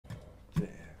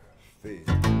feet.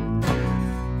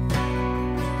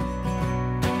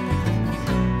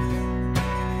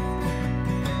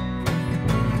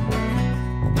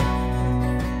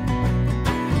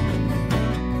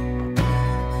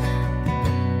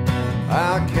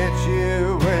 I'll catch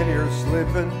you when you're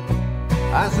slipping,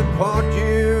 I support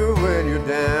you when you're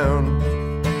down.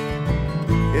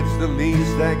 It's the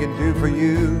least I can do for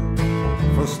you,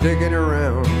 for sticking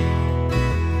around.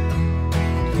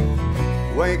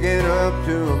 Waking up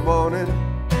to a morning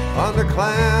on the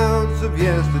clouds of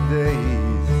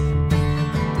yesterdays,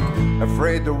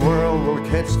 afraid the world will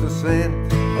catch the scent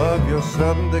of your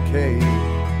sudden decay.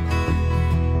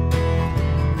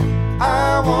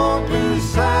 I won't lose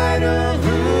sight of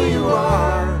who you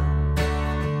are.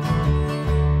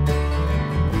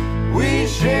 We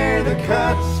share the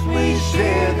cuts, we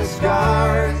share the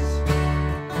scars.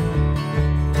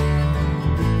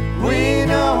 We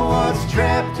know what's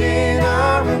trapped in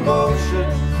our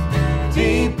emotions,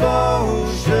 deep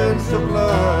oceans of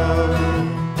love.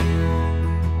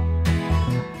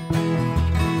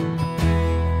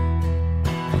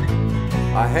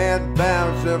 I had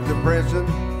bouts of depression,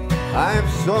 I've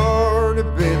soared a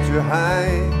bit too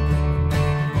high.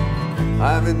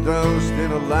 I've indulged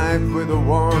in a life with a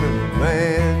warning,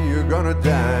 man, you're gonna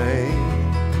die.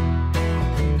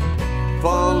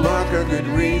 For luck or good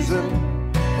reason,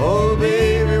 oh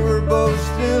baby, we're both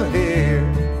still here.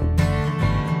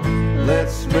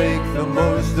 Let's make the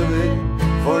most of it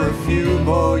for a few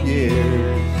more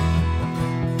years.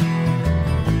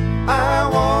 I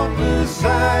won't lose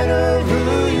sight of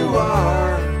who you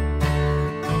are.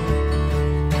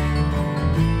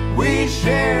 We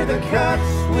share the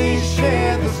cuts, we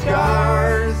share the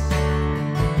scars.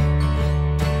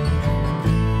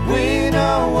 We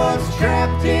know what's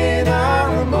trapped in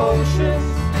our emotions,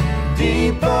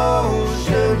 deep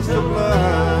oceans of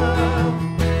love.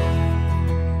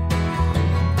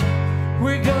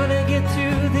 We're gonna get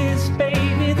through this,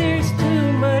 baby, there's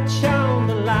too much on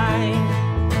the line.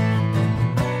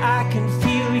 I can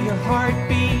feel your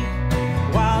heartbeat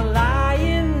while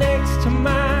lying next to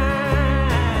mine.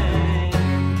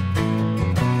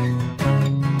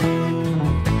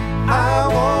 I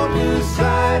won't lose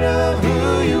sight of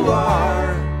who you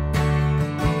are.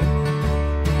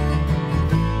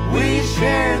 We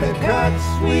share the cuts,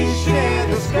 we share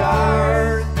the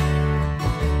scars.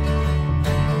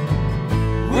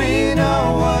 We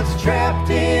know what's trapped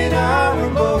in our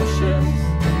emotions,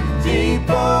 deep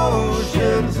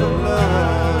oceans of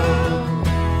love.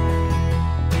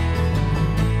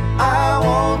 I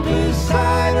won't lose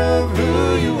sight of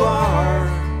who you are.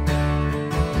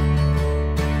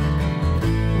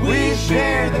 We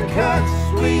share the cuts,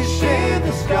 we share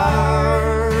the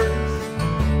scars.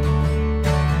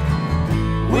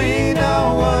 We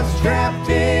know what's trapped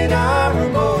in our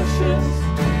emotions,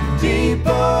 deep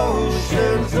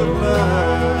oceans of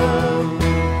love.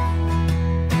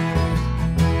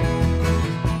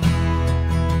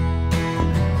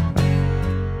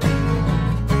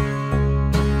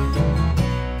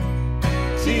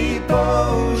 Deep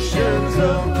oceans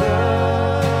of love.